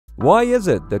Why is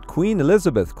it that Queen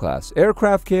Elizabeth class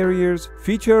aircraft carriers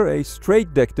feature a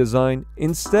straight deck design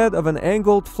instead of an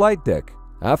angled flight deck?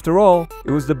 After all, it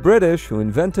was the British who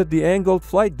invented the angled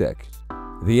flight deck.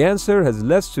 The answer has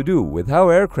less to do with how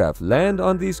aircraft land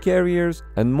on these carriers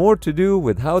and more to do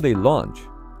with how they launch.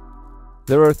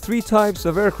 There are three types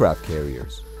of aircraft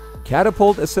carriers: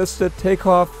 catapult-assisted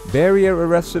takeoff,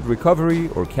 barrier-arrested recovery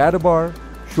or catabar,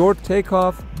 short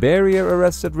takeoff,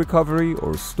 barrier-arrested recovery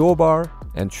or Stovall,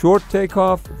 and short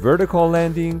takeoff, vertical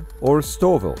landing or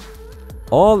Stovall.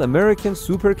 All American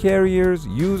supercarriers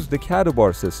use the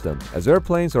catabar system, as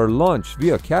airplanes are launched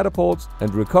via catapults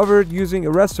and recovered using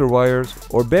arrestor wires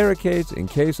or barricades in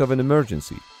case of an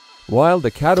emergency. While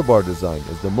the catabar design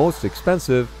is the most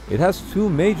expensive, it has two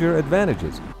major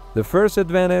advantages. The first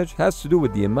advantage has to do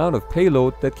with the amount of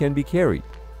payload that can be carried.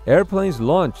 Airplanes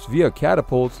launched via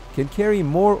catapults can carry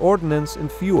more ordnance and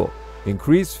fuel.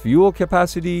 Increased fuel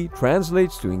capacity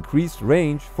translates to increased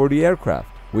range for the aircraft,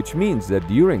 which means that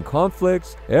during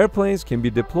conflicts, airplanes can be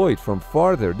deployed from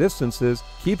farther distances,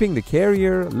 keeping the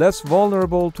carrier less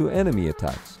vulnerable to enemy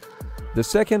attacks. The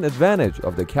second advantage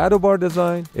of the catabar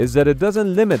design is that it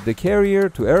doesn't limit the carrier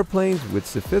to airplanes with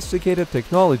sophisticated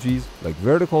technologies like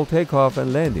vertical takeoff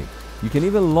and landing. You can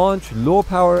even launch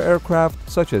low-power aircraft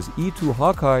such as E-2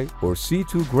 Hawkeye or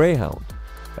C-2 Greyhound.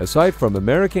 Aside from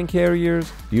American carriers,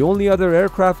 the only other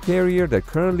aircraft carrier that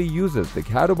currently uses the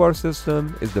catabar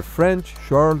system is the French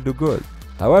Charles de Gaulle.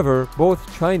 However,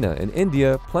 both China and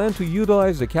India plan to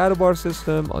utilize the catabar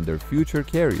system on their future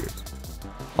carriers.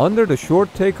 Under the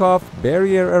short takeoff,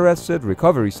 barrier-arrested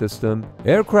recovery system,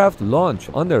 aircraft launch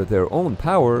under their own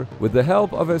power with the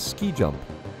help of a ski jump.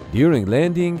 During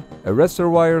landing, arrestor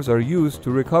wires are used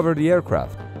to recover the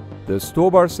aircraft. The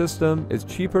Stovall system is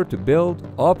cheaper to build,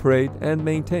 operate, and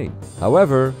maintain.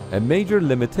 However, a major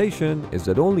limitation is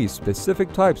that only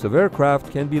specific types of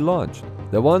aircraft can be launched,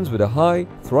 the ones with a high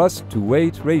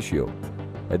thrust-to-weight ratio.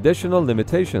 Additional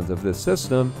limitations of this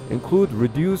system include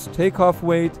reduced takeoff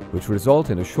weight, which result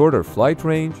in a shorter flight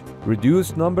range,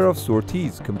 reduced number of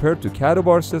sorties compared to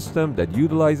catabar system that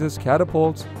utilizes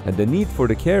catapults, and the need for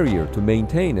the carrier to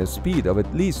maintain a speed of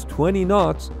at least 20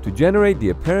 knots to generate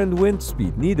the apparent wind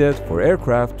speed needed for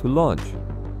aircraft to launch.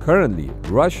 Currently,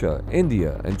 Russia,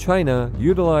 India, and China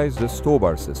utilize the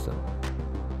Stovall system.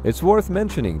 It's worth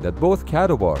mentioning that both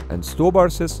catabar and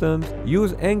Stovall systems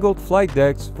use angled flight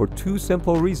decks for two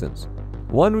simple reasons.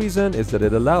 One reason is that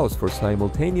it allows for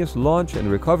simultaneous launch and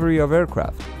recovery of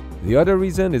aircraft. The other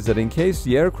reason is that in case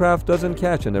the aircraft doesn't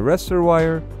catch an arrestor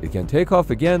wire, it can take off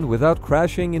again without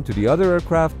crashing into the other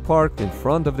aircraft parked in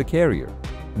front of the carrier.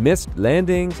 Missed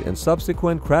landings and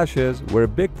subsequent crashes were a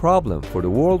big problem for the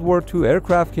World War II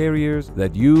aircraft carriers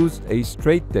that used a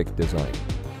straight deck design.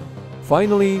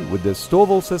 Finally, with the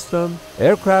Stovall system,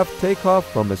 aircraft take off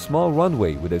from a small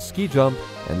runway with a ski jump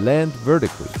and land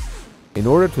vertically. In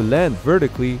order to land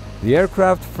vertically, the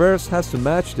aircraft first has to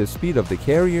match the speed of the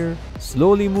carrier,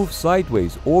 slowly move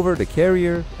sideways over the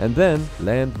carrier, and then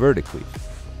land vertically.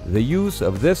 The use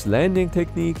of this landing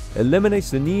technique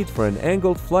eliminates the need for an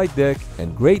angled flight deck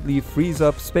and greatly frees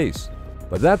up space.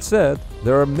 But that said,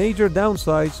 there are major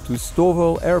downsides to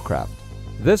Stovall aircraft.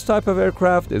 This type of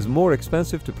aircraft is more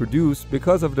expensive to produce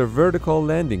because of their vertical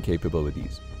landing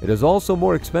capabilities. It is also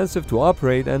more expensive to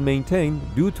operate and maintain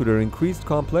due to their increased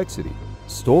complexity.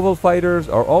 Stovall fighters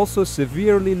are also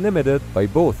severely limited by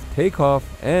both takeoff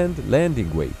and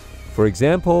landing weight. For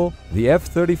example, the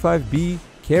F-35B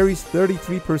carries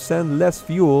 33% less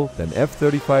fuel than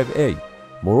F-35A.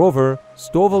 Moreover,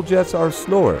 Stovall jets are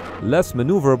slower, less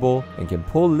maneuverable, and can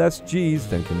pull less Gs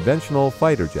than conventional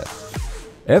fighter jets.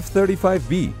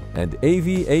 F-35B and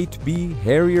AV-8B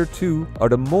Harrier II are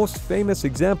the most famous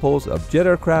examples of jet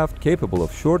aircraft capable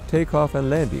of short takeoff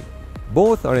and landing.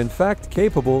 Both are in fact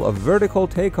capable of vertical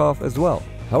takeoff as well.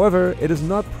 However, it is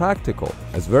not practical,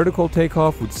 as vertical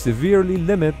takeoff would severely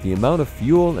limit the amount of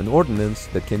fuel and ordnance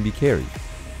that can be carried.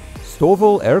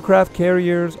 Stovall aircraft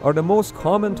carriers are the most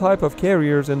common type of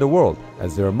carriers in the world,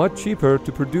 as they are much cheaper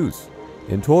to produce.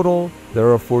 In total, there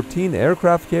are 14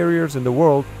 aircraft carriers in the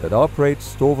world that operate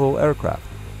Stovall aircraft.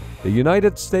 The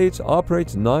United States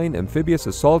operates 9 amphibious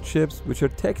assault ships, which are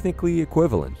technically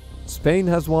equivalent. Spain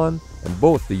has one, and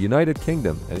both the United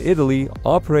Kingdom and Italy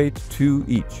operate 2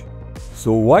 each.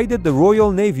 So why did the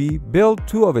Royal Navy build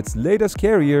 2 of its latest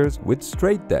carriers with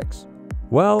straight decks?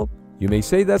 Well, you may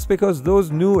say that's because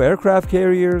those new aircraft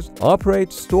carriers operate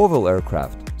Stovall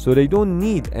aircraft, so they don't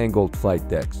need angled flight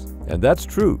decks. And that's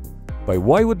true. But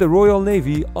why would the Royal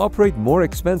Navy operate more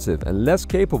expensive and less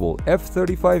capable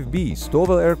F-35B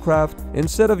Stovall aircraft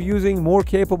instead of using more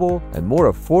capable and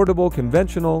more affordable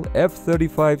conventional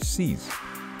F-35Cs?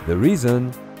 The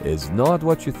reason is not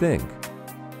what you think.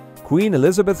 Queen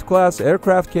Elizabeth-class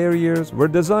aircraft carriers were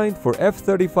designed for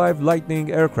F-35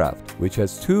 Lightning aircraft, which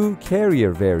has two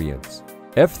carrier variants,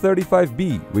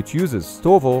 F-35B, which uses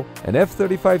Stovall, and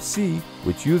F-35C,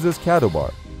 which uses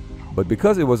Catobar. But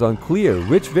because it was unclear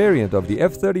which variant of the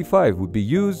F-35 would be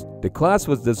used, the class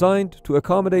was designed to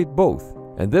accommodate both,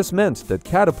 and this meant that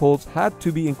catapults had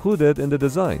to be included in the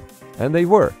design, and they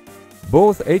were.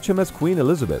 Both HMS Queen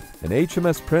Elizabeth and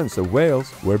HMS Prince of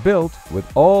Wales were built with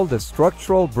all the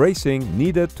structural bracing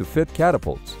needed to fit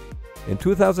catapults. In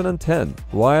 2010,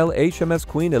 while HMS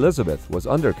Queen Elizabeth was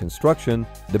under construction,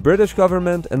 the British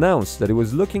government announced that it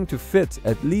was looking to fit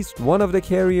at least one of the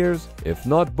carriers, if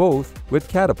not both, with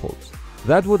catapults.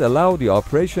 That would allow the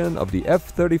operation of the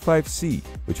F-35C,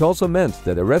 which also meant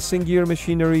that arresting gear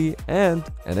machinery and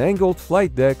an angled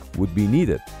flight deck would be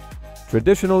needed.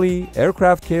 Traditionally,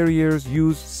 aircraft carriers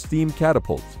use steam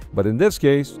catapults, but in this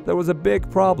case, there was a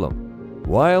big problem.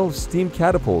 While steam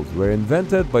catapults were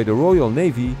invented by the Royal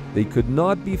Navy, they could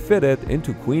not be fitted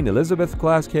into Queen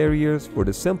Elizabeth-class carriers for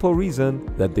the simple reason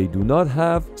that they do not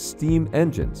have steam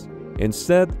engines.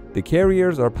 Instead, the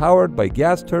carriers are powered by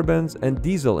gas turbines and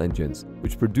diesel engines,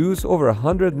 which produce over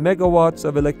 100 megawatts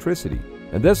of electricity.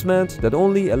 And this meant that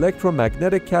only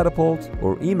electromagnetic catapults,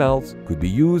 or EMALs, could be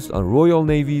used on Royal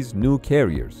Navy's new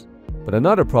carriers. But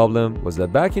another problem was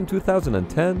that back in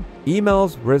 2010,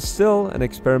 EMALs were still an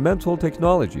experimental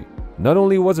technology. Not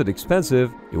only was it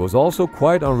expensive, it was also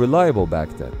quite unreliable back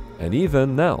then, and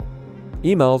even now.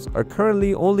 EMALs are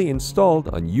currently only installed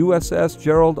on USS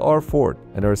Gerald R. Ford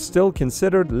and are still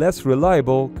considered less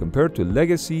reliable compared to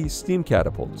legacy steam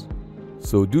catapults.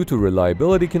 So due to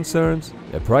reliability concerns,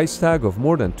 a price tag of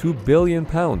more than £2 billion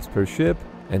per ship,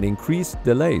 and increased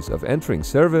delays of entering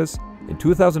service, in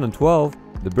 2012,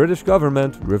 the British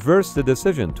government reversed the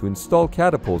decision to install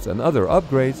catapults and other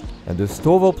upgrades, and the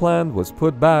Stovall plan was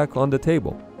put back on the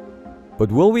table.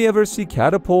 But will we ever see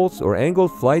catapults or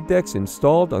angled flight decks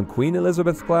installed on Queen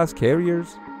Elizabeth-class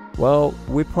carriers? Well,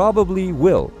 we probably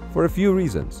will, for a few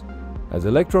reasons. As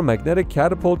electromagnetic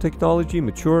catapult technology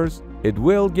matures, it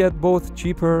will get both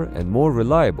cheaper and more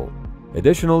reliable.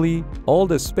 Additionally, all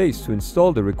the space to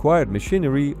install the required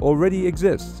machinery already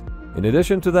exists. In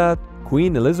addition to that,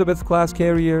 Queen Elizabeth-class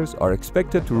carriers are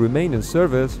expected to remain in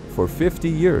service for 50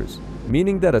 years,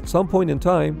 meaning that at some point in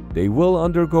time, they will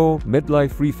undergo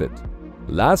midlife refit.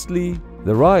 Lastly,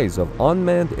 the rise of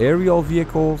unmanned aerial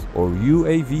vehicles, or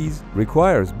UAVs,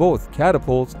 requires both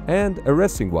catapults and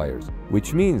arresting wires,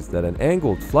 which means that an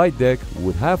angled flight deck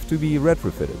would have to be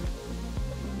retrofitted.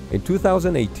 In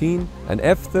 2018, an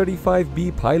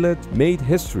F-35B pilot made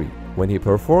history when he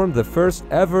performed the first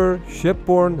ever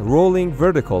shipborne rolling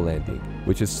vertical landing,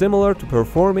 which is similar to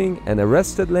performing an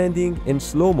arrested landing in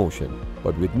slow motion,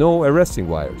 but with no arresting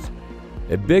wires.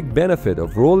 A big benefit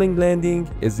of rolling landing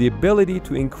is the ability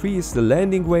to increase the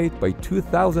landing weight by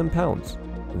 2,000 pounds.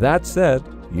 That said,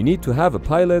 you need to have a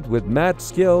pilot with mad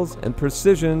skills and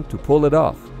precision to pull it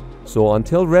off. So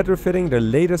until retrofitting their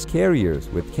latest carriers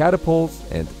with catapults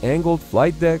and angled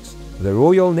flight decks, the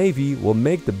Royal Navy will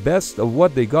make the best of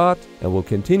what they got and will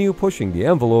continue pushing the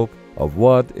envelope of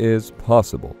what is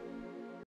possible.